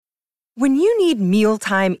When you need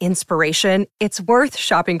mealtime inspiration, it's worth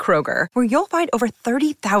shopping Kroger, where you'll find over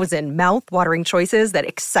 30,000 mouth-watering choices that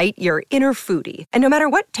excite your inner foodie. And no matter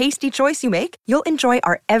what tasty choice you make, you'll enjoy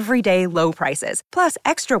our everyday low prices, plus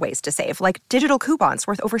extra ways to save, like digital coupons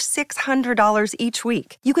worth over $600 each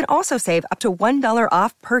week. You can also save up to $1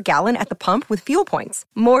 off per gallon at the pump with fuel points.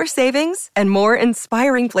 More savings and more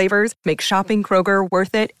inspiring flavors make shopping Kroger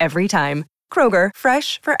worth it every time. Kroger,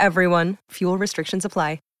 fresh for everyone. Fuel restrictions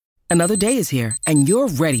apply. Another day is here, and you're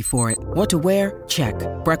ready for it. What to wear? Check.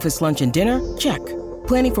 Breakfast, lunch, and dinner? Check.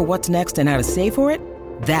 Planning for what's next and how to save for it?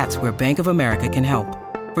 That's where Bank of America can help.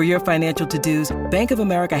 For your financial to-dos, Bank of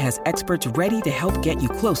America has experts ready to help get you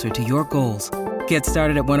closer to your goals. Get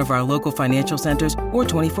started at one of our local financial centers or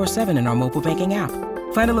 24/7 in our mobile banking app.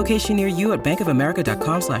 Find a location near you at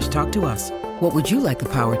bankofamerica.com/talktous. What would you like the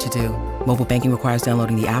power to do? Mobile banking requires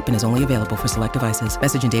downloading the app and is only available for select devices.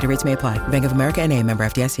 Message and data rates may apply. Bank of America N.A., member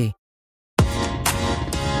FDIC.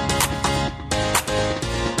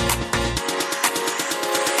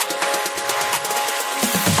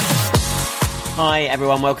 Hi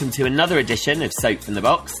everyone, welcome to another edition of Soap from the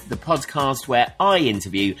Box, the podcast where I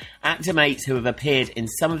interview actor mates who have appeared in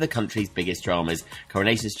some of the country's biggest dramas: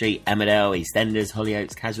 Coronation Street, Emmerdale, EastEnders,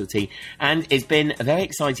 Hollyoaks, Casualty, and it's been a very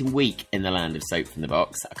exciting week in the land of Soap from the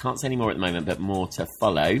Box. I can't say any more at the moment, but more to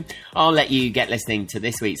follow. I'll let you get listening to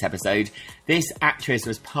this week's episode. This actress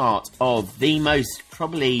was part of the most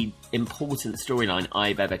probably important storyline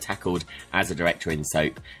I've ever tackled as a director in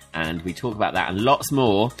soap, and we talk about that and lots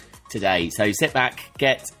more today. So sit back,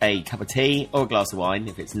 get a cup of tea or a glass of wine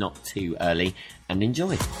if it's not too early, and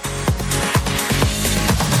enjoy.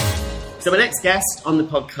 So my next guest on the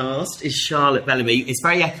podcast is Charlotte Bellamy. It's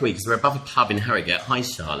very echoey because we're above a pub in Harrogate. Hi,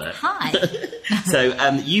 Charlotte. Hi. So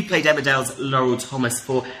you played Emmerdale's Laurel Thomas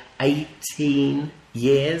for 18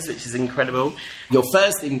 years, which is incredible. Your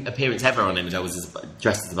first appearance ever on Emmerdale was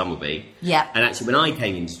dressed as a bumblebee. Yeah. And actually when I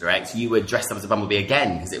came in to direct, you were dressed up as a bumblebee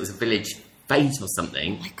again because it was a village fete or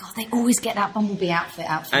something. Oh my God, they always get that bumblebee outfit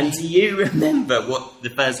out for and me. Do you remember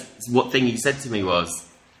what thing you said to me was?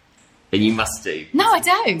 And you must do. No, I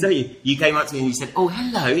don't. Do you? You came up to me and you said, "Oh,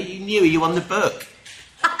 hello, you knew you on the book."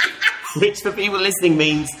 Which for people listening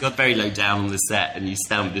means got very low down on the set and you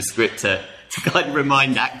stand with the script to kind of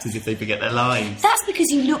remind actors if they forget their lines. That's because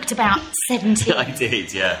you looked about 17. I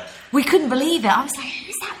did, yeah. We couldn't believe it. I was like,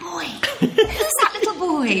 who's that boy? Who's that little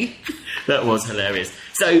boy? That was hilarious.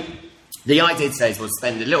 So the idea today is we'll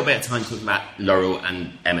spend a little bit of time talking about Laurel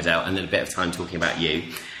and Emmerdale and then a bit of time talking about you.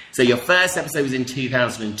 So your first episode was in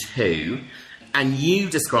 2002 and you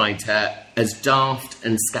described her as daft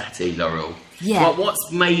and scatty, Laurel. Yeah. Well,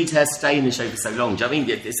 what's made her stay in the show for so long? Do you know what I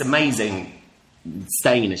mean? It's amazing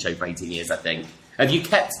staying in the show for 18 years, I think. Have you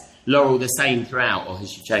kept Laurel the same throughout or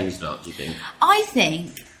has she changed a lot, do you think? I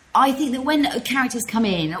think that when characters come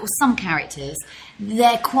in, or some characters,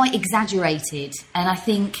 they're quite exaggerated. And I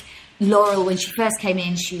think Laurel, when she first came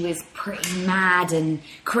in, she was pretty mad and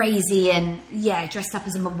crazy and, yeah, dressed up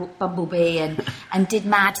as a bumblebee and did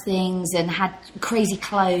mad things and had crazy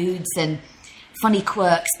clothes and funny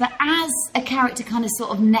quirks. But as a character kind of sort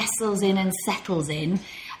of nestles in and settles in,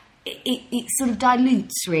 it sort of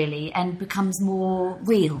dilutes, really, and becomes more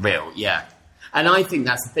real. Real, yeah. And I think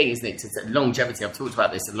that's the thing, isn't it? It's longevity. I've talked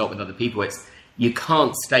about this a lot with other people. It's you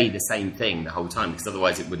can't stay the same thing the whole time because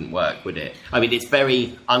otherwise it wouldn't work, would it? I mean, it's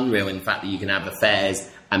very unreal in the fact that you can have affairs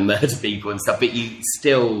and murder people and stuff, but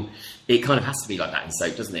it kind of has to be like that in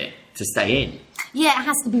soap, doesn't it? To stay in. Yeah, it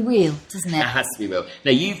has to be real, doesn't it? It has to be real.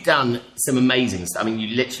 Now, you've done some amazing stuff. I mean,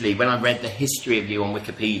 you literally, when I read the history of you on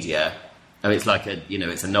Wikipedia, it's like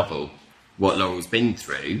it's a novel, what Laurel's been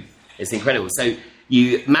through. It's incredible. So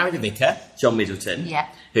you married a vicar, John Middleton, yeah,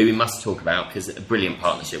 who we must talk about because a brilliant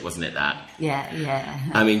partnership, wasn't it, that? Yeah.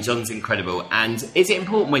 I mean, John's incredible. And is it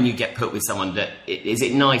important when you get put with someone is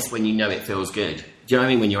it nice when you know it feels good? Do you know what I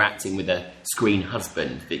mean? When you're acting with a screen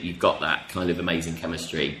husband, that you've got that kind of amazing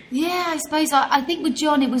chemistry. Yeah, I suppose. I think with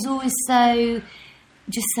John, it was always so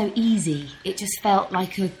easy. It just felt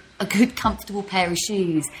like a good, comfortable pair of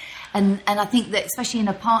shoes. And I think that especially in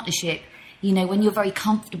a partnership, when you're very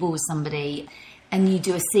comfortable with somebody and you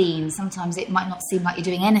do a scene, sometimes it might not seem like you're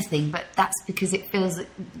doing anything, but that's because it feels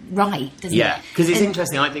right, doesn't it? Yeah, because it's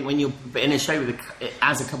interesting, I think, when you're in a show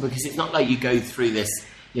as a couple, because it's not like you go through this,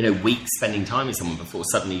 weeks spending time with someone before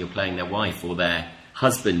suddenly you're playing their wife or their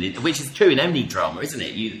husband, which is true in any drama, isn't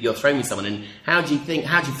it? You're thrown with someone, and how do you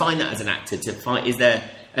find that as an actor to find? Is there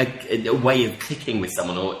a way of clicking with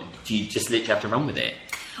someone, or do you just literally have to run with it?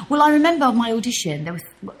 Well, I remember on my audition,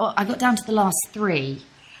 I got down to the last 3,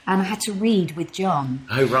 and I had to read with John.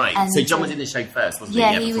 Oh, right. And so John was in the show first, wasn't he?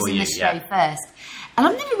 Yeah, he was in the show first. And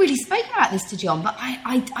I've never really spoken about this to John, but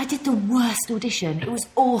I did the worst audition. It was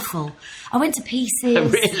awful. I went to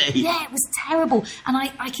pieces. Really? Yeah, it was terrible. And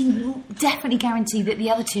I can definitely guarantee that the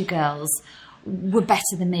other two girls were better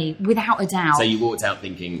than me, without a doubt. So you walked out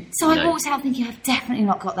thinking... So I walked out thinking, I've definitely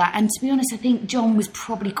not got that. And to be honest, I think John was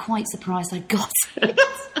probably quite surprised I got it.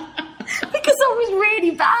 Because I was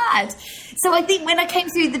really bad. So I think when I came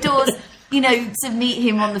through the doors, to meet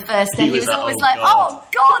him on the first day, he was always like, oh,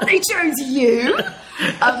 God, they chose you.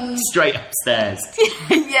 Straight upstairs.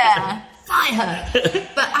 Yeah. Fire.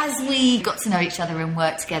 But as we got to know each other and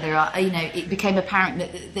worked together, it became apparent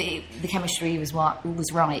that the chemistry was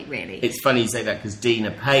right, really. It's funny you say that because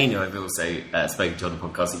Dina Payne, who I've also spoken to on the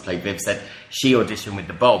podcast, who played Viv, said she auditioned with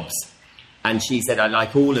the Bobs, and she said, I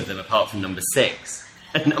like all of them apart from number 6.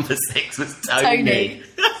 And number 6 was Tony.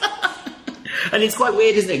 And it's quite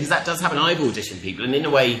weird, isn't it? Because that does happen. I've auditioned people, and in a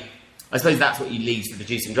way, I suppose that's what you leave to the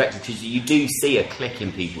producer and director, because you do see a click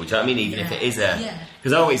in people. Do you know what I mean? Even if it is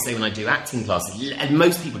because I always say when I do acting classes, and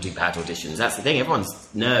most people do bad auditions. That's the thing. Everyone's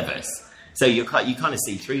nervous, so you kind of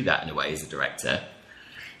see through that in a way as a director.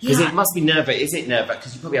 Because it must be nerve-wracking. Is it nerve-wracking?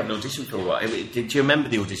 Because you probably haven't auditioned for a while. Did you remember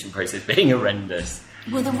the audition process being horrendous?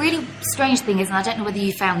 Well, the really strange thing is, and I don't know whether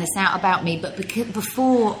you found this out about me, but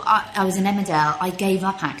before I was in Emmerdale, I gave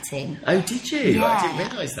up acting. Oh, did you? Yeah. I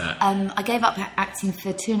didn't realise that. I gave up acting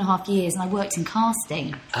for 2.5 years, and I worked in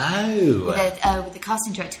casting. Oh. With a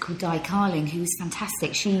casting director called Di Carling, who was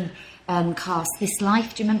fantastic. She cast This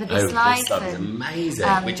Life. Do you remember This Life? This Life was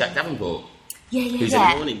amazing. With Jack Davenport. Yeah. Who's in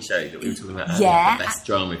the morning show that we were talking about earlier. Yeah. The best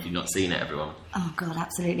drama if you've not seen it, everyone. Oh, God,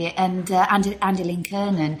 absolutely. And Andy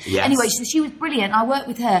Lincoln. And yes. Anyway, she was brilliant. I worked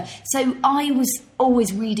with her. So I was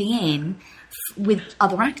always reading in with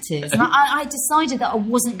other actors. And I decided that I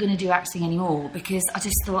wasn't going to do acting anymore because I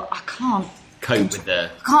just thought, I can't... Cope with the...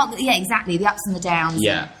 Yeah, exactly. The ups and the downs.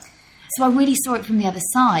 Yeah. So I really saw it from the other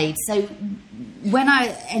side. So when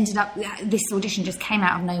I ended up... This audition just came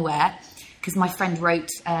out of nowhere... because my friend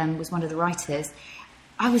was one of the writers,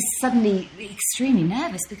 I was suddenly extremely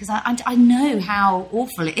nervous because I know how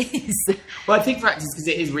awful it is. Well, I think for actors, because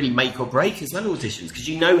it is really make or break as well, auditions, because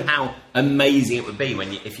you know how amazing it would be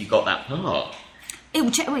if you got that part. It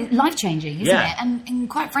was life-changing, isn't it? And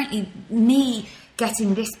quite frankly, me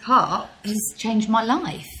getting this part has changed my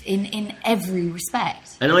life in every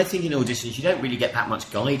respect. And I think in auditions you don't really get that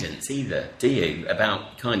much guidance either, do you?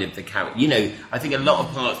 About kind of the character. I think a lot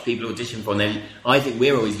of parts people audition for, and then I think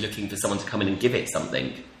we're always looking for someone to come in and give it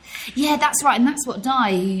something. Yeah, that's right. And that's what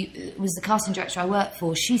Di, who was the casting director I worked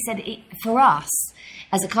for, she said, for us,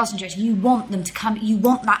 as a casting director, you want them to come, you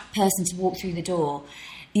want that person to walk through the door.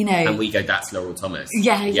 And we go, that's Laurel Thomas.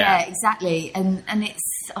 Yeah, exactly. And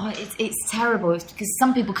it's terrible. It's because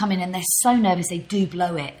some people come in and they're so nervous they do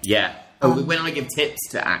blow it. Yeah. When I give tips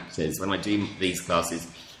to actors, when I do these classes,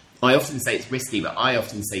 I often say it's risky, but I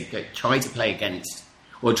often say try to play against,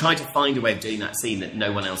 or try to find a way of doing that scene that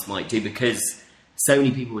no one else might do, because so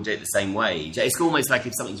many people will do it the same way. It's almost like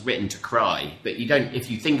if something's written to cry, but you don't, if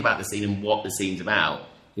you think about the scene and what the scene's about,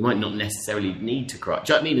 you might not necessarily need to cry.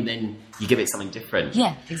 Do you know what I mean? And then you give it something different.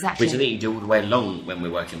 Yeah, exactly. Which I think you do all the way along when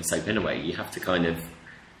we're working on soap in a way. You have to kind of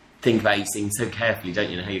think about each scene so carefully, don't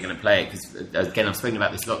you, know how you're going to play it. Because, again, I've spoken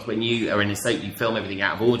about this a lot. When you are in a soap, you film everything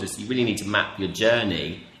out of order, so you really need to map your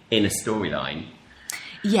journey in a storyline.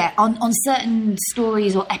 Yeah, on certain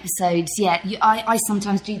stories or episodes, I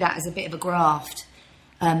sometimes do that as a bit of a graft.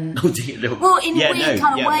 Well, in a weird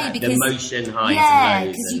kind of way, because the motion highs and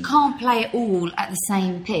lows, because you can't play it all at the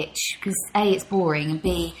same pitch, because A, it's boring, and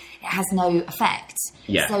B, it has no effect.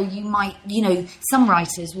 Yeah. So you might, some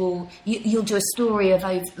writers will you'll do a story of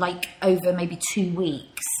over maybe 2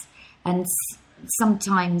 weeks, and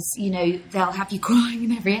sometimes they'll have you crying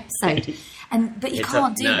in every episode, but you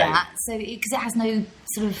can't do that, so because it has no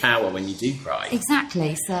sort of power when you do cry.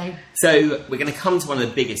 Exactly. So we're going to come to one of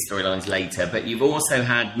the biggest storylines later, but you've also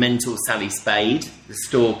had Mental Sally Spade, the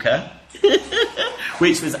stalker,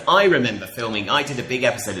 which was, I remember filming. I did a big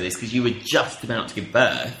episode of this because you were just about to give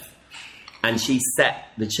birth, and she set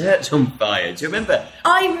the church on fire. Do you remember?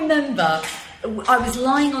 I remember. I was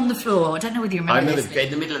lying on the floor. I don't know whether you remember. I remember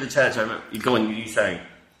in the middle of the church. I remember. Go on, you saying.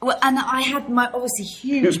 Well, and I had my obviously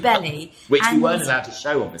huge belly, which we weren't allowed to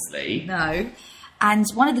show, obviously. No, and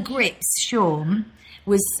one of the grips, Sean,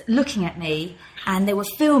 was looking at me, and they were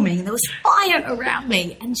filming, and there was fire around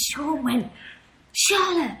me, and Sean went,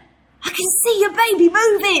 "Charlotte, I can see your baby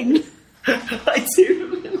moving." I do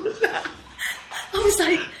remember that. I was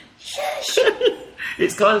like, "Shush."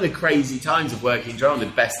 It's kind of the crazy times of working drama.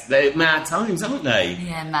 They're mad times, aren't they?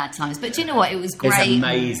 Yeah, mad times. But do you know what? It was great. It's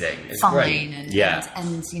amazing. It's fine, great.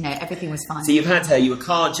 And everything was fine. So you've had her. You were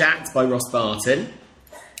carjacked by Ross Barton.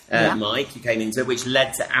 Mike, you came into it, which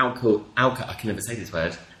led to alcohol. I can never say this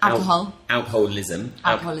word. Alcoholism.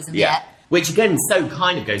 Alcoholism, yeah. Which again, so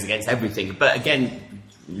kind of goes against everything, but again,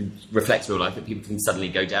 reflects real life that people can suddenly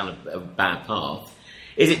go down a bad path.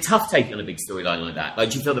 Is it tough taking on a big storyline like that?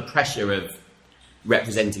 Like, do you feel the pressure of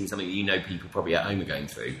representing something that you know people probably at home are going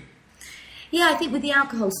through? Yeah, I think with the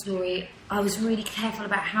alcohol story, I was really careful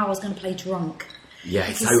about how I was going to play drunk. Yeah,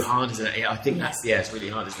 it's so hard, isn't it? I think it's really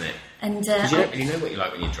hard, isn't it? And because you don't really know what you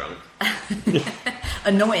like when you're drunk.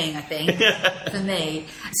 Annoying, I think, for me.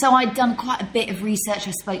 So I'd done quite a bit of research.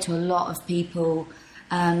 I spoke to a lot of people,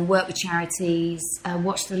 worked with charities,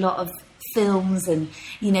 watched a lot of films and,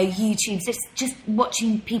 YouTube, just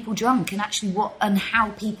watching people drunk and actually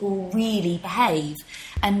how people really behave.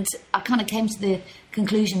 And I kind of came to the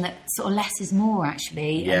conclusion that sort of less is more,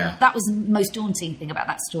 actually. Yeah. And that was the most daunting thing about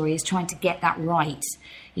that story, is trying to get that right,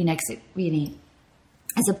 because it really...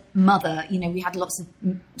 As a mother, we had lots of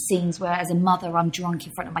scenes where, as a mother, I'm drunk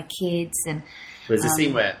in front of my kids. And there's a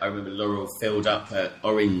scene where I remember Laurel filled up her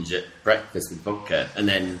orange at breakfast with vodka, and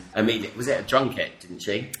then immediately, was it a drunket, didn't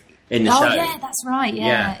she? In the show. Oh, yeah, that's right.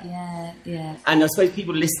 Yeah. And I suppose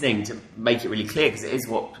people listening, to make it really clear, because it is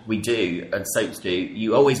what we do and soaps do,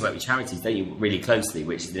 you always work with charities, don't you, really closely,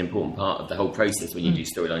 which is an important part of the whole process when you do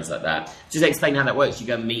storylines like that. Just explain how that works. You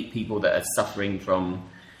go and meet people that are suffering from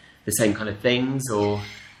the same kind of things, or...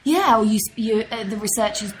 Yeah, or the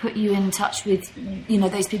researchers put you in touch with,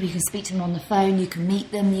 those people. You can speak to them on the phone, you can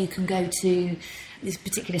meet them, you can go to these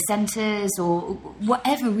particular centres, or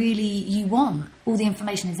whatever really you want. All the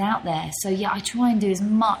information is out there. So, yeah, I try and do as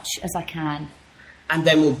much as I can. And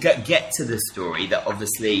then we'll get to the story that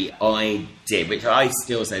obviously I did, which I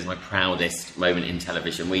still say is my proudest moment in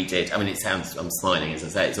television. We did, I'm smiling as I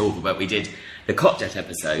say, it's awful, but we did the Cot Death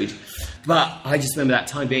episode. But I just remember that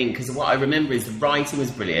time being, because what I remember is the writing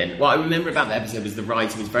was brilliant. What I remember about the episode was the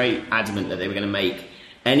writing was very adamant that they were going to make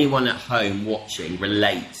anyone at home watching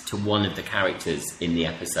relate to one of the characters in the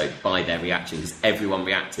episode by their reaction, because everyone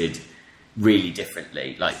reacted really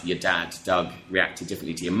differently. Like your dad, Doug, reacted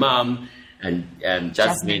differently to your mum, and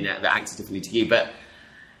Jasmine acted differently to you. But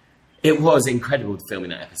it was incredible filming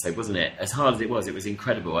that episode, wasn't it? As hard as it was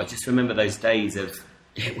incredible. I just remember those days of...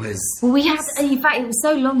 It was... Well, we had... In fact, it was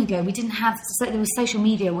so long ago, we didn't have... There was social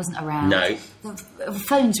media wasn't around. No. The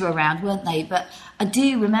phones were around, weren't they? But I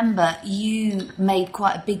do remember you made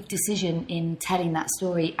quite a big decision in telling that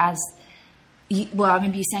story as... I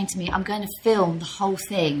remember you saying to me, I'm going to film the whole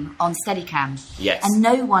thing on Steadicam. Yes. And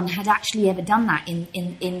no one had actually ever done that in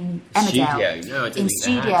Emmerdale. Studio. No, I didn't think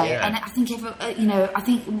studio. They had, yeah. And I think,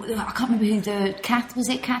 I can't remember who Kath, was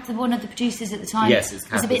it Kath, one of the producers at the time? Yes, it's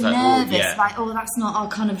Kath. Was a bit nervous, that's not our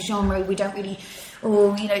kind of genre, we don't really,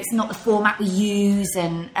 it's not the format we use.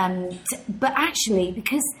 But actually,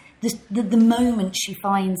 because the moment she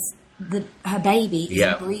finds her baby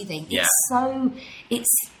isn't breathing,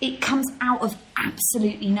 it comes out of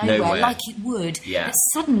absolutely nowhere. Like it would. But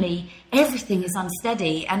suddenly everything is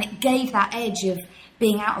unsteady, and it gave that edge of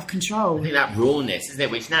being out of control. I think that rawness, isn't it,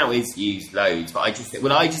 which now is used loads, but I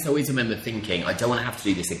just always remember thinking, I don't want to have to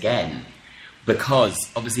do this again, because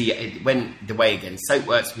obviously when the way again soap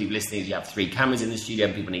works for people listening is you have 3 cameras in the studio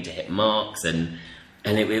and people need to hit marks, and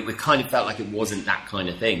it kind of felt like it wasn't that kind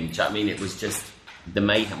of thing. Do you know what I mean? It was just the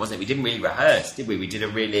mayhem, wasn't it? We didn't really rehearse, did we? We did a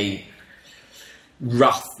really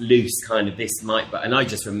rough, loose kind of and I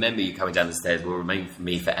just remember you coming down the stairs will remain for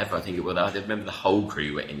me forever. I think it will. I remember the whole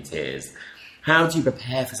crew were in tears. How do you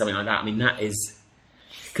prepare for something like that? I mean, that is...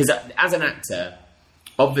 Because as an actor,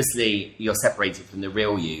 obviously you're separated from the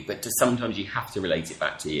real you, but sometimes you have to relate it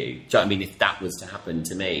back to you. Do you know what I mean? If that was to happen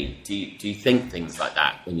to me, do you think things like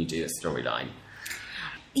that when you do a storyline?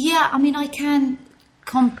 Yeah, I mean, I can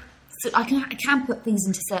put things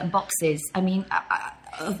into certain boxes. I mean,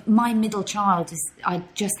 my middle child I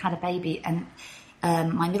just had a baby, and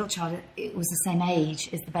my middle child, it was the same age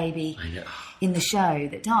as the baby in the show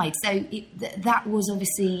that died. So that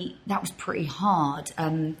was pretty hard.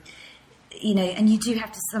 And you do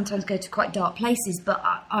have to sometimes go to quite dark places. But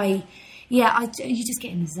you just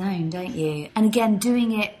get in the zone, don't you? And again,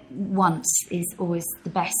 doing it once is always the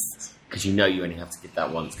best. Because you only have to give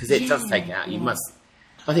that once. Because it does take it out. You must...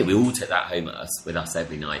 I think we all took that home with us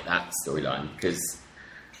every night, that storyline, because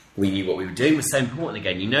we knew what we were doing was so important.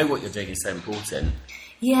 Again, what you're doing is so important.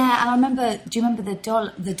 Yeah, and I remember. Do you remember the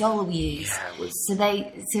doll we used? Yeah, it was.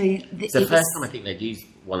 It's the first time I think they'd used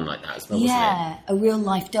one like that as well. Yeah, wasn't it? A real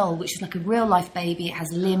life doll, which is like a real life baby. It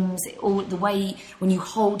has limbs. All the way when you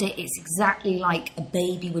hold it, it's exactly like a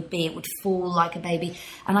baby would be. It would fall like a baby.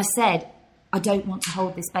 And I said, I don't want to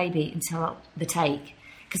hold this baby until the take.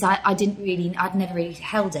 Because I'd never really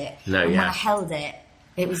held it. No, and when I held it,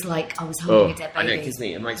 It was like I was holding a dead baby. I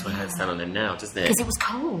know, it makes my hair stand on end now, doesn't it? Because it was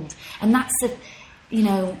cold. And that's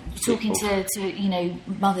talking to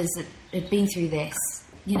mothers that had been through this,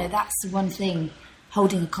 that's the one thing,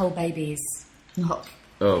 holding a cold baby is not...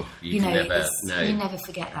 Oh, you never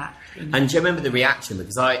forget that. And do you remember the reaction?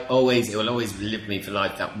 Because it will always live with me for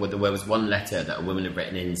life, that there was one letter that a woman had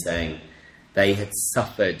written in saying they had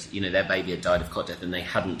suffered, their baby had died of cot death and they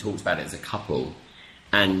hadn't talked about it as a couple.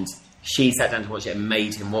 And she sat down to watch it and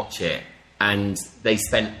made him watch it. And they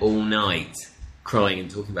spent all night crying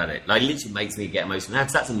and talking about it. Like, literally makes me get emotional.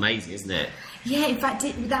 That's amazing, isn't it? Yeah, in fact,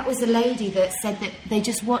 that was a lady that said that they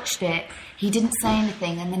just watched it. He didn't say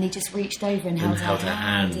anything, and then he just reached over and held her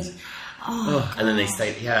hand. And then they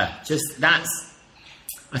say, that's...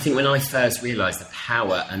 I think when I first realised the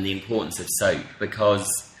power and the importance of soap, because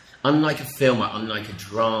unlike a film, unlike a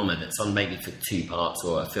drama that's on maybe for 2 parts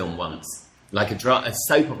or a film once, like a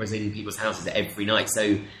soap opera is in people's houses every night,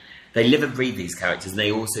 so they live and breathe these characters, and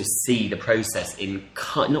they also see the process in,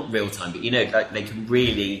 not real time, but they can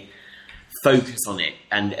really focus on it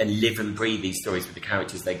and live and breathe these stories with the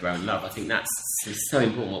characters they grow and love. I think that's so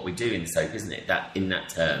important what we do in soap, isn't it? That in that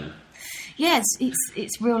term. Yeah,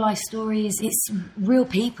 it's real life stories. It's real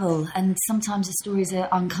people, and sometimes the stories are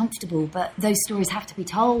uncomfortable, but those stories have to be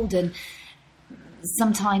told, and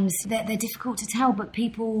sometimes they're difficult to tell. But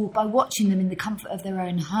people, by watching them in the comfort of their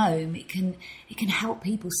own home, it can help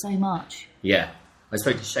people so much. Yeah, I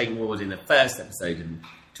spoke to Shane Ward in the first episode and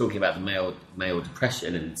talking about the male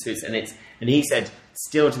depression and he said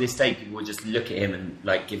still to this day people will just look at him and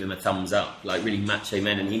like give him a thumbs up, like really macho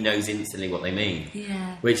men, and he knows instantly what they mean.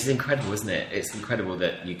 Yeah, which is incredible, isn't it? It's incredible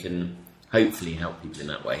that you can hopefully help people in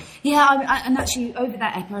that way. Yeah, and actually over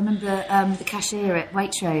that ep, I remember the cashier at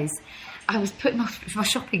Waitrose. I was putting my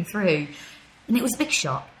shopping through, and it was a big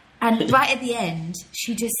shop. And right at the end,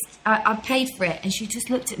 she just I paid for it, and she just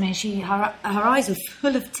looked at me, and her eyes were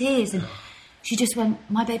full of tears, and she just went,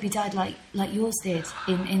 "My baby died like yours did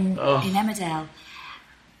in Emmerdale."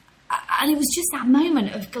 And it was just that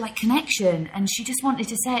moment of like connection, and she just wanted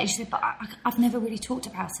to say it. She said, "But I've never really talked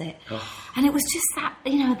about it." And it was just that,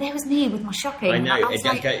 there was me with my shopping. I know,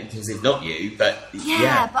 because it's not you, but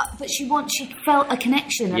yeah. But she felt a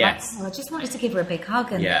connection, and yes. I just wanted to give her a big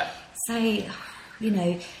hug and say,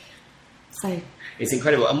 So it's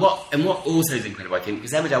incredible. And what also is incredible, I think,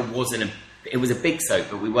 because Emmerdale it was a big soap,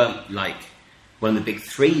 but we weren't like one of the big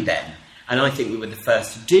 3 then. And I think we were the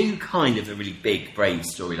first to do kind of a really big, brave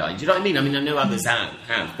storyline. Do you know what I mean? I know others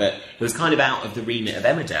have, but it was kind of out of the remit of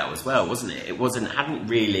Emmerdale as well, wasn't it?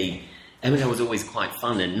 Emmerdale was always quite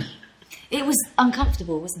fun and... It was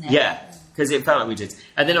uncomfortable, wasn't it? Yeah, because it felt like we did.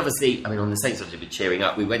 And then obviously, on the same subject of cheering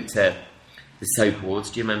up, we went to the Soap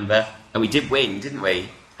Awards, do you remember? And we did win, didn't we?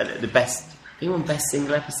 The best, I think we won Best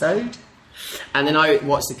Single Episode. And then I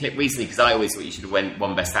watched the clip recently because I always thought you should have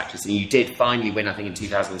won Best Actress, and you did finally win, I think, in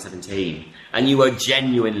 2017. And you were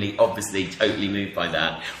genuinely, obviously, totally moved by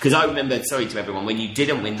that. Because I remember, sorry to everyone, when you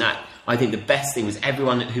didn't win that, I think the best thing was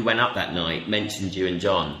everyone who went up that night mentioned you and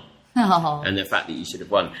John. Oh. And the fact that you should have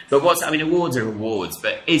won. But awards are awards,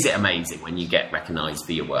 but is it amazing when you get recognised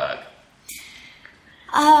for your work?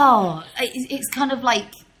 Oh, it's kind of like...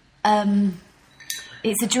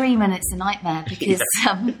 it's a dream and it's a nightmare because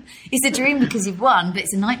it's a dream because you've won, but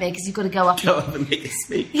it's a nightmare because you've got to go up and make a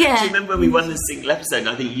speech. Yeah. Do you remember when we won the single episode? And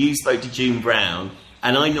I think you spoke to June Brown,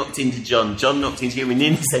 and I knocked into John. John knocked into you, and we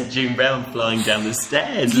nearly sent June Brown flying down the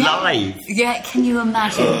stairs live. Yeah, can you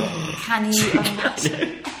imagine? Can you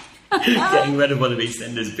imagine? Getting rid of one of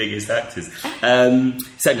EastEnders' biggest actors.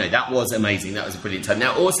 So no, that was amazing. That was a brilliant time.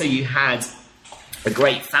 Now, also you had a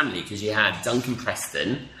great family because you had Duncan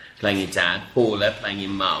Preston playing your dad, Paula playing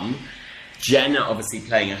your mum, Jenna obviously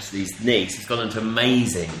playing Ashley's niece, who's gone on to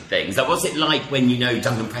amazing things. Like, what's it like when you know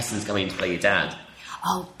Duncan Preston's coming to play your dad?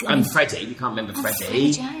 Oh, God. And Freddie, you can't remember Freddie.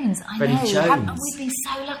 Freddie Jones, I Freddie know. Jones. We've been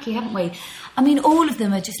so lucky, haven't we? All of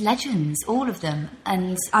them are just legends, all of them.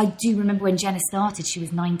 And I do remember when Jenna started, she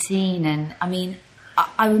was 19, and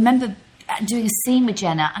I remember doing a scene with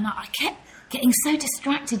Jenna, and I kept getting so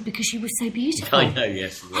distracted because she was so beautiful. I know,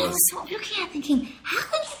 yes, she was. I was sort of looking at her thinking, how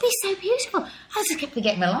can you be so beautiful? I just kept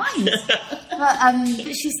forgetting my lines.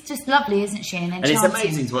 but she's just lovely, isn't she? And it's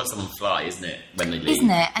amazing to watch someone fly, isn't it, when they leave? Isn't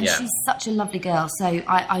it? And she's such a lovely girl, so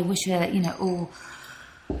I wish her,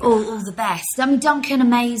 all the best. Duncan,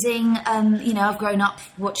 amazing. I've grown up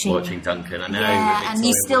watching Duncan. I know. Yeah, and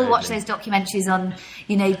you still watch those documentaries on,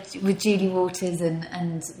 with Julie Walters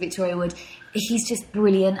and Victoria Wood. He's just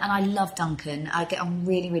brilliant, and I love Duncan. I get on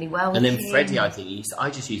really, really well with him. And then Freddie, I think, I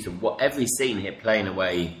just used to every scene here playing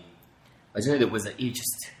away. I don't know, there's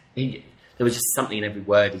there was just something in every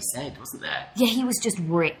word he said, wasn't there? Yeah, he was just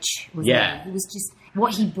rich, wasn't he? He was just,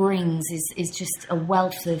 what he brings is just a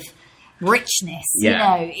wealth of richness, you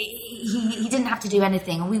know. He didn't have to do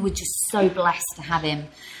anything, and we were just so blessed to have him,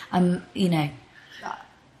 you know.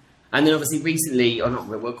 And then obviously recently, or not,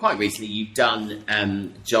 well, quite recently, you've done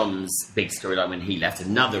John's big storyline when he left,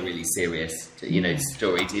 another really serious, you know,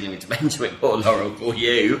 story dealing with dementia with poor Laurel, for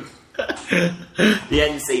you. The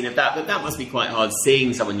end scene of that, but that must be quite hard,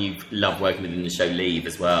 seeing someone you love working with in the show leave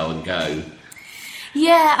as well and go.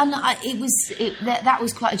 Yeah, and that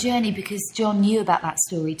was quite a journey, because John knew about that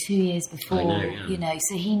story 2 years before. I know, yeah. You know,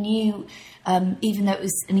 so he knew, even though it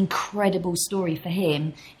was an incredible story for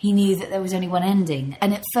him, he knew that there was only one ending.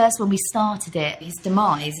 And at first, when we started it, his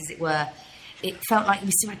demise, as it were, it felt like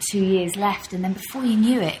we still had 2 years left, and then before you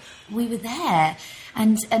knew it, we were there.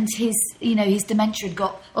 And his, you know, his dementia had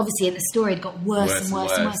got, obviously in the story, had got worse and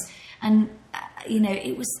worse and worse. And you know,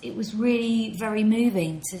 it was really very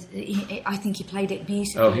moving. I think he played it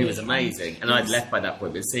beautifully. Oh, he was amazing, and I'd left by that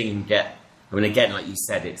point. But seeing him get, I mean, again, like you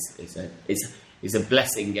said, it's a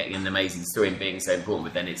blessing getting an amazing story and being so important.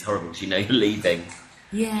 But then it's horrible because you know you're leaving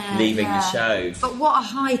the show. But what a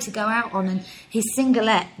high to go out on, and his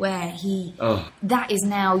singlet where that is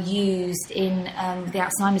now used in the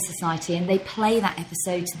Alzheimer's Society, and they play that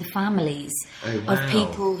episode to the families of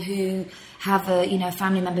people who have a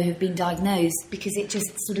family member who've been diagnosed, because it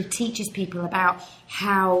just sort of teaches people about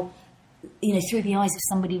how, you know, through the eyes of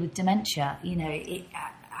somebody with dementia, you know,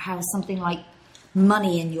 how something like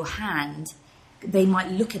money in your hand, they might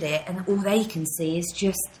look at it and all they can see is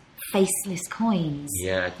just faceless coins.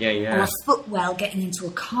 Yeah. Or a footwell getting into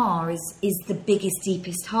a car is the biggest,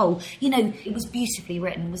 deepest hole. You know, it was beautifully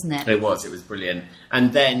written, wasn't it? It was brilliant.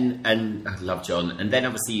 And then, and I love John. And then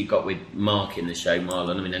obviously you got with Mark in the show,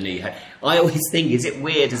 Marlon. I mean, I knew you had. I always think, is it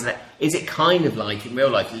weird? Is it kind of like in real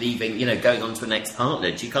life leaving, you know, going on to an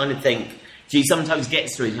ex-partner? Do you kind of think? Do you sometimes get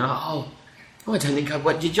stories? You're like, I don't think I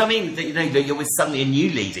would. Do you know what I mean? That, you know, that you're with suddenly a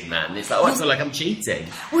new leading man. It's like, I feel like I'm cheating.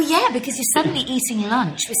 Well, yeah, because you're suddenly eating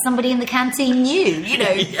lunch with somebody in the canteen new, you know.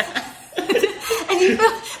 And you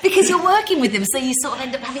feel, because you're working with them, so you sort of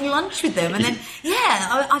end up having lunch with them. And then,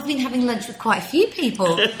 I've been having lunch with quite a few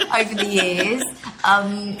people over the years.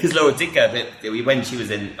 Because Laura did go a bit, when she was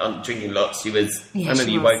drinking lots, she was, I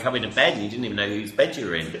remember you woke up in a bed and you didn't even know whose bed you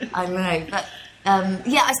were in. I know, but...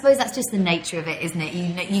 I suppose that's just the nature of it, isn't it?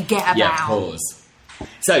 You get about. Yeah, of course.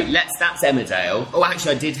 So that's Emmerdale. Oh,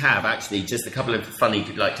 actually, I did have just a couple of funny,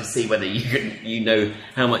 like, to see whether you know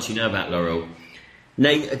how much you know about Laurel.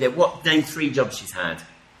 Name 3 jobs she's had.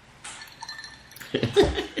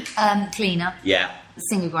 Cleaner. Yeah.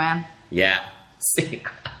 Singogram. Yeah.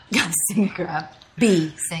 Singogram.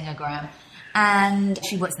 B. Singogram. And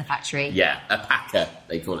she works in the factory. Yeah, a packer,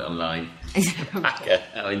 they call it online. A packer.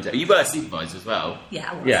 You were a supervisor as well.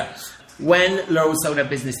 Yeah, I was. Yeah. When Laurel sold her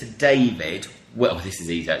business to David, well, this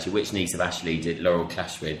is easy actually, which niece of Ashley did Laurel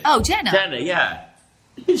clash with? Oh, Jenna. Jenna, yeah.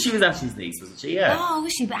 She was Ashley's niece, wasn't she? Yeah. Oh,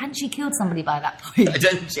 was she? But hadn't she killed somebody by that point? I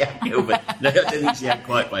don't think she had killed, but no, I don't think she had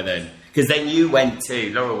quite by then. Because then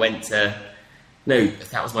Laurel went to... No,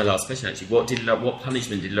 that was my last question actually. What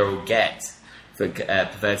punishment did Laurel get for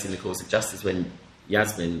perverting the course of justice when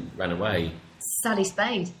Yasmin ran away? Sally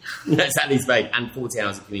Spade. Sally Spade, and 40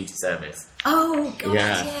 hours of community service. Oh, God,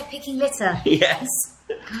 yeah, picking litter. Yes.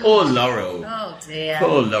 Poor Laurel. Oh, dear.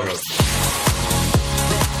 Poor Laurel.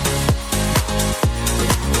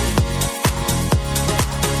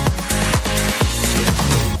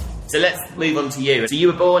 So let's move on to you. So you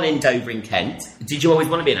were born in Dover in Kent. Did you always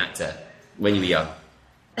want to be an actor when you were young?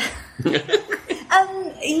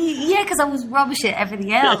 Yeah, because I was rubbish at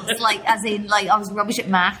everything else. I was rubbish at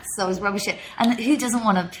maths. I was rubbish at... And who doesn't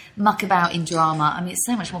want to muck about in drama? I mean, it's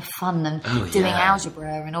so much more fun than doing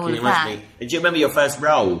algebra and all of that. Do you remember your first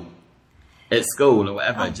role at school or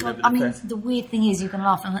whatever? Do you remember the weird thing is, you can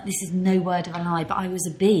laugh, and this is no word of a lie, but I was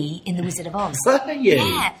a B in The Wizard of Oz. Were you?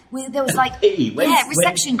 Yeah, there was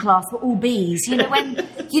reception class were all Bs. You know when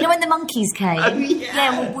the monkeys came? Oh, yeah.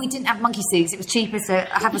 Yeah, well, we didn't have monkey suits. It was cheaper to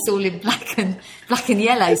have us all in black and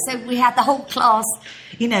yellow. So we had the whole class.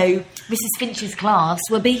 You know, Mrs. Finch's class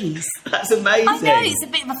were Bs. That's amazing. I know, it's a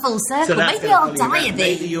bit of a full circle. So maybe I'll die a bit.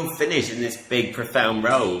 Maybe you'll finish in this big, profound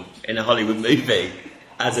role in a Hollywood movie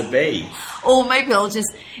as a B. Or maybe I'll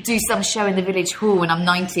just do some show in the village hall when I'm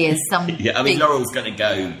 90 as some... Yeah, I mean, Laurel's going to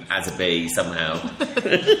go as a B somehow.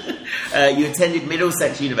 You attended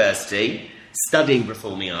Middlesex University, studying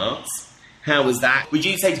performing arts. How was that? Would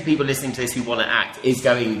you say to people listening to this who want to act, is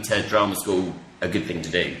going to drama school a good thing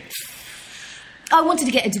to do? I wanted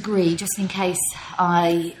to get a degree just in case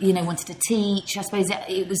I, wanted to teach. I suppose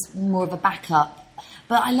it was more of a backup.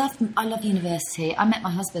 But I love university. I met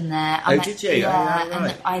my husband there. Did you? Yeah, Oh,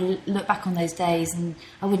 right. and I look back on those days and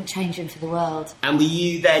I wouldn't change them for the world. And were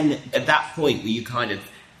you then, at that point, were you kind of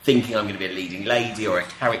thinking I'm going to be a leading lady or a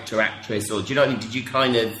character actress, or do you know what I mean? Did you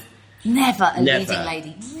kind of... Never a leading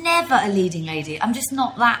lady. Never a leading lady. I'm just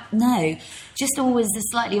not that. No, just always the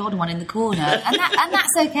slightly odd one in the corner, and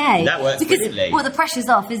that's okay. That works brilliantly. Well, the pressure's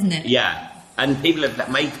off, isn't it? Yeah. And people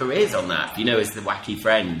have made careers on that, you know, as the wacky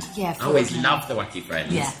friend. Yeah, I always loved the wacky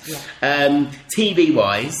friends. Yeah.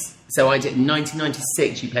 TV-wise, so I did, in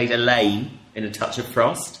 1996, you played Elaine in A Touch of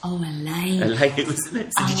Frost. Oh, Elaine. Elaine, it was...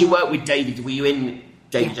 So did you work with David? Were you in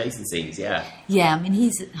David Jason scenes? Yeah. Yeah, I mean,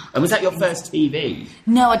 he's... And was that your first TV?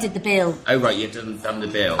 No, I did the bill. Oh, right, you'd done the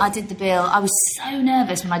bill. I did the bill. I was so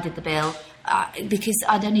nervous when I did the bill because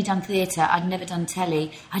I'd only done theatre. I'd never done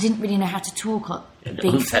telly. I didn't really know how to talk on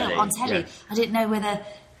telly. Yeah. I didn't know whether...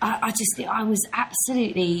 I was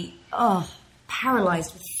absolutely,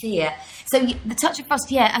 paralysed with fear. So The Touch of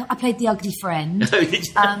Frost, I played the ugly friend. Oh, did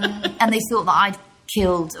you? And they thought that I'd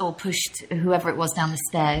killed or pushed whoever it was down the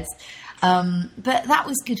stairs. But that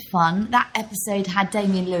was good fun. That episode had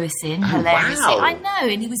Damian Lewis in, hilariously. Wow. I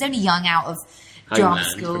know, and he was only young out of drama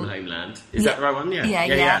school. From Homeland. Is that the right one?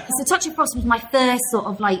 Yeah. So Touch of Frost was my first sort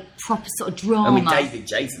of like proper sort of drama. I mean, David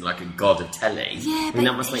Jason, like a god of telly. Yeah, that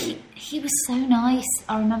but must make you... he was so nice.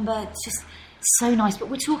 I remember just so nice. But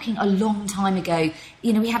we're talking a long time ago.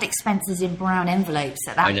 You know, we had expenses in brown envelopes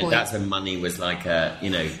at that I know, point. that's when money was like a, you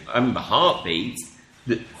know, I remember Heartbeat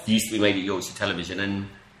that used to be made at Yorkshire Television, and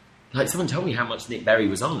like someone told me how much Nick Berry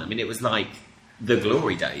was on. I mean, it was like the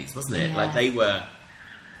glory days, wasn't it? Yeah. Like they were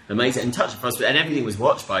amazing. And Touch of Frost, and everything was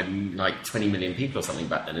watched by like 20 million people or something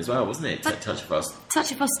back then as well, wasn't it? Touch of Frost.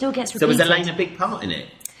 Touch of Frost still gets So repeated. was Elaine a big part in it?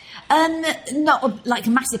 Not like a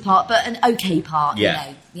massive part, but an okay part.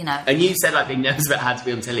 Yeah. You know. And you said like being nervous about how to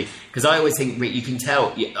be on telly, because I always think you can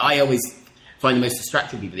tell. I always find the most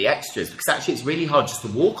distracting people the extras, because actually it's really hard just to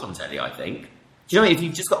walk on telly. I think. Do you know if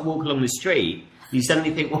you've just got to walk along the street, you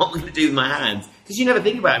suddenly think, what am I going to do with my hands? Because you never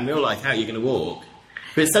think about in real life how you're going to walk.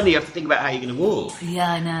 But suddenly you have to think about how you're going to walk.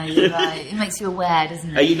 Yeah, I know, you're right. It makes you aware, doesn't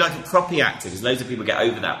it? Are you like a proppy actor? Because loads of people get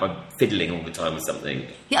over that by fiddling all the time with something.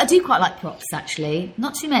 Yeah, I do quite like props, actually.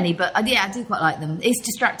 Not too many, but I do quite like them. It's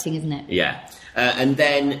distracting, isn't it? Yeah. And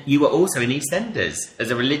then you were also in EastEnders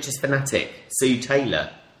as a religious fanatic, Sue Taylor.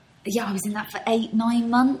 Yeah, I was in that for 8-9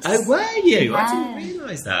 months. Oh, were you? Yeah. I didn't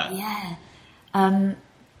realise that. Yeah.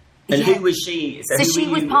 And who was she? So she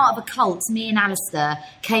was part of a cult. Me and Alistair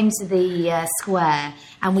came to the square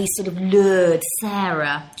and we sort of lured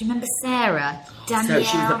Sarah. Do you remember Sarah? Danielle? So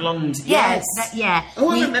she was the blonde. Yes. Yeah.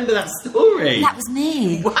 I remember that story. That was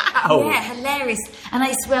me. Wow. Yeah, hilarious. And I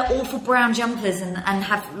used to wear awful brown jumpers and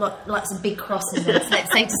have like some big crosses. And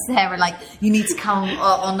let's say to Sarah, like, you need to come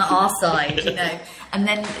on our side, you know. And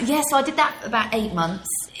then, so I did that for about 8 months.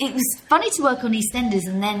 It was funny to work on EastEnders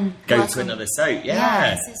and then go to another soap. Yeah.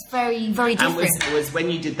 Yes, it's very, very different. And was when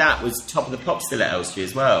you did that, was Top of the Pops still at Elstree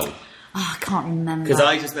as well? Oh, I can't remember. Because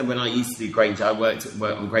I just remember when I used to do Grange, I worked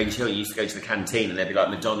on Grange Hill, you used to go to the canteen and there'd be like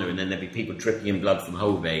Madonna and then there'd be people dripping in blood from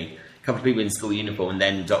Holby, a couple of people in school uniform and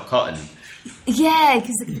then Dot Cotton. Yeah,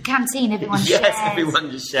 because the canteen, everyone shared. Yes, everyone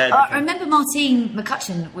just shared. I remember Martine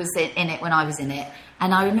McCutcheon was in it when I was in it,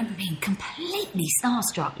 and I remember being completely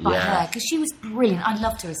starstruck by her, because she was brilliant. I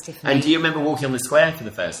loved her as Tiffany. And do you remember walking on the square for the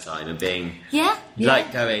first time and being...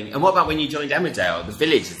 Like going... And what about when you joined Emmerdale? The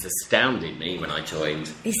Village has astounded me when I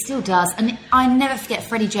joined. It still does. And I never forget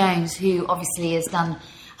Freddie Jones, who obviously has done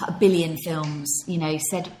a billion films, you know,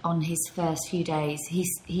 said on his first few days, he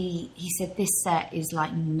said, this set is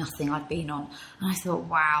like nothing I've been on. And I thought,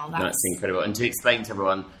 wow, that's incredible. And to explain to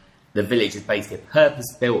everyone, the Village is basically a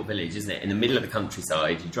purpose-built village, isn't it? In the middle of the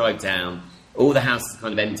countryside, you drive down, all the houses are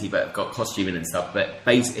kind of empty but have got costuming and stuff, but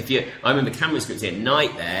basically, I remember camera scripts at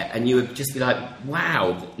night there, and you would just be like,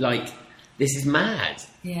 wow, like, this is mad.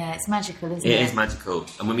 Yeah, it's magical, isn't it? It is magical.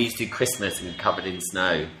 And when we used to do Christmas and covered in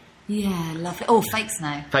snow. Yeah, lovely. Oh, fake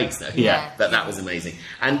snow. Fake snow, yeah. That was amazing.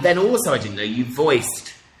 And then also, I didn't know, you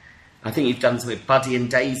voiced, I think you've done something with Buddy and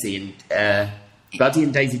Daisy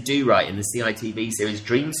Do Right in the CITV series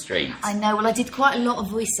Dream Street. I know, well, I did quite a lot of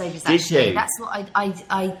voiceovers, actually. Did you? That's what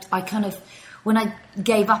I kind of, when I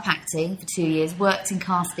gave up acting for 2 years, worked in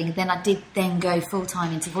casting, and then I did then go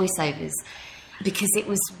full-time into voiceovers, because it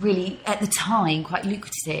was really, at the time, quite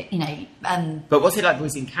lucrative, you know. But what's it like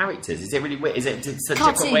voicing characters? Is it really weird? Is it such a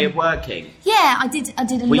different way of working? Yeah, I did a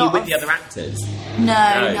lot. Were you with the other actors? No,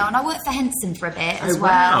 and I worked for Henson for a bit as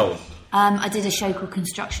well. Wow. I did a show called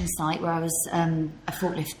Construction Site where I was a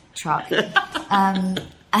forklift truck.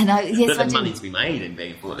 And But there's money to be made in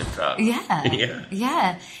being a forklift truck.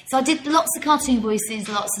 Yeah. So I did lots of cartoon voices,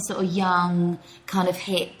 lots of sort of young, kind of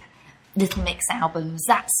hip Little Mix albums.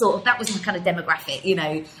 That was my kind of demographic, you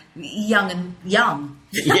know, young and young.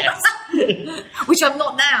 Yes. Which I'm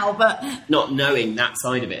not now, but... Not knowing that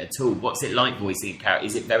side of it at all, what's it like voicing a character?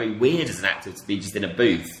 Is it very weird as an actor to be just in a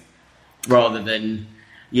booth rather than,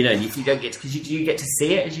 you know, if you don't get to... Because do you get to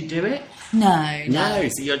see it as you do it? No.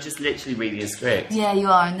 So you're just literally reading a script. Yeah, you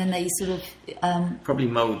are, and then they sort of... probably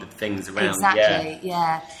mould the things around. Exactly,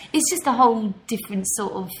 yeah. It's just a whole different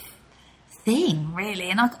sort of thing, really,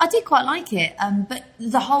 and I did quite like it. But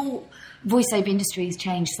the whole voiceover industry has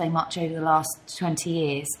changed so much over the last 20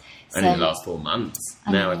 years. Only the last 4 months.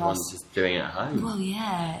 Now everyone's just doing it at home. Well,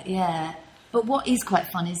 yeah. But what is quite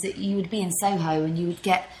fun is that you would be in Soho and you would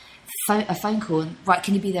get a phone call and, right,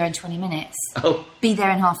 can you be there in 20 minutes? Oh. Be there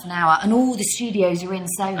in half an hour. And all the studios are in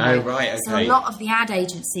Soho. Oh, right, okay. So a lot of the ad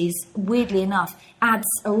agencies, weirdly enough, ads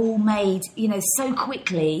are all made, you know, so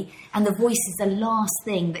quickly, and the voice is the last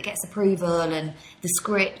thing that gets approval and the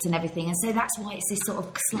script and everything. And so that's why it's this sort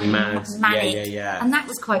of slightly manic. Yeah. And that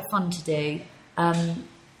was quite fun to do.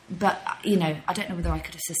 But, you know, I don't know whether I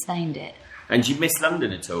could have sustained it. And do you miss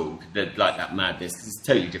London at all? Like that madness? Because it's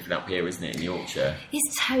totally different up here, isn't it, in Yorkshire?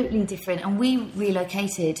 It's totally different. And we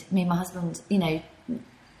relocated, me and my husband, you know,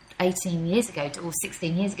 18 years ago or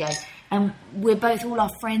 16 years ago. And we're both, all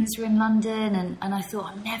our friends are in London. And I thought,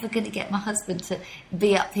 I'm never going to get my husband to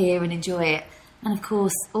be up here and enjoy it. And of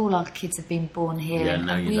course, all our kids have been born here. Yeah,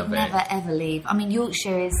 and we'll never, ever leave. I mean,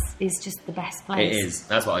 Yorkshire is just the best place. It is.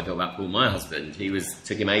 That's what I thought about Paul, my husband.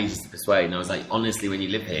 Took him ages to persuade. And I was like, honestly, when you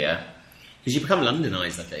live here... Because you become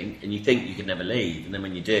Londonised, I think, and you think you could never leave, and then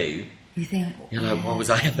when you do, you think, you're like, why was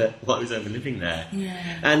I ever living there?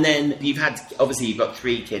 Yeah. And then you've got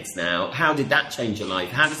 3 kids now. How did that change your life?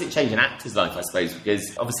 How does it change an actor's life, I suppose?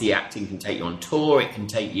 Because obviously acting can take you on tour, it can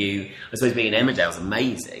take you, I suppose being in Emmerdale's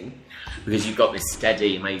amazing, because you've got this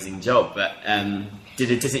steady, amazing job, but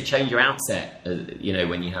does it change your outset, you know,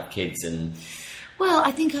 when you have kids and... Well,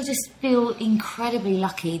 I think I just feel incredibly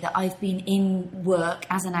lucky that I've been in work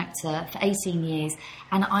as an actor for 18 years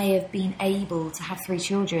and I have been able to have 3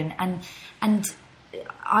 children and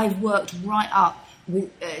I've worked right up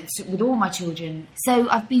with all my children. So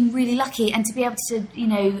I've been really lucky, and to be able to, you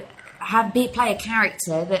know, play a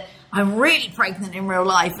character that I'm really pregnant in real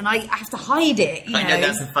life and I have to hide it. You know? I know,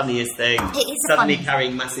 that's the funniest thing. It is suddenly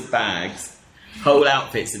carrying massive bags. Whole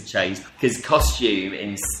outfits have changed, because costume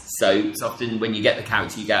in soaps, often when you get the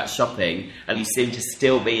character you go out shopping and you seem to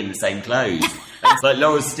still be in the same clothes. It's like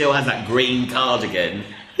Laura still has that green cardigan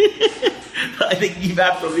that I think you've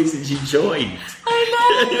had probably since you joined.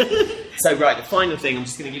 I know. So right, the final thing, I'm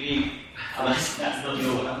just going to give you, that's not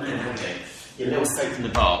your little soap in the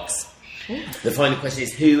box. The final question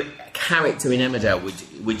is, who character in Emmerdale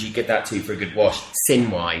would you give that to for a good wash,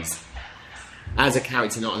 sin-wise? As a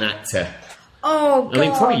character, not an actor. Oh, God. I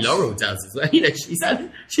mean, probably Laurel does as well. You know,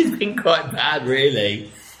 she's been quite bad,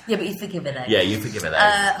 really. Yeah, but you forgive her then. Yeah, you forgive her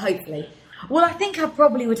then. Hopefully. Well, I think I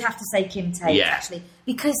probably would have to say Kim Tate, actually.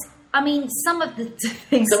 Because, I mean, some of the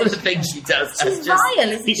things... Some of the things she does... She's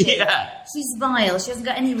vile, isn't she? Yeah. She's vile. She hasn't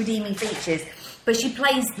got any redeeming features. But she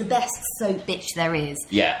plays the best soap bitch there is.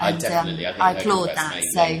 Yeah, and, I applaud that.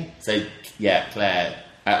 So, yeah, Claire...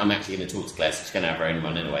 I'm actually going to talk to Claire, so she's going to have her own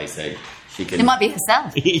one anyway, so she can... It might be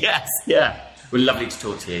herself. Yes, yeah. Well, lovely to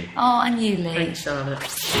talk to you. Oh, and you, Lee. Thanks, Charlotte.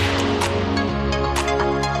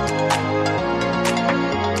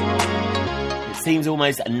 It seems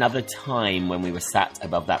almost another time when we were sat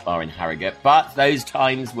above that bar in Harrogate, but those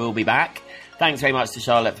times will be back. Thanks very much to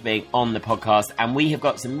Charlotte for being on the podcast, and we have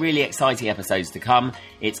got some really exciting episodes to come.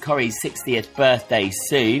 It's Corrie's 60th birthday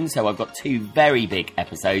soon, so I've got 2 very big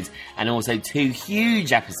episodes and also 2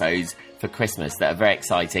 huge episodes for Christmas that are very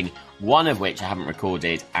exciting, one of which I haven't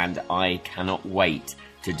recorded and I cannot wait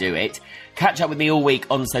to do it. Catch up with me all week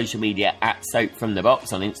on social media at Soap From The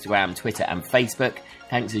Box on Instagram, Twitter and Facebook.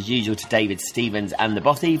 Thanks as usual to David Stevens and the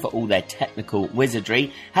Bothy for all their technical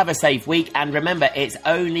wizardry. Have a safe week, and remember, it's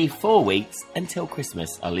only 4 weeks until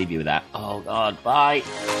Christmas. I'll leave you with that. Oh God, bye.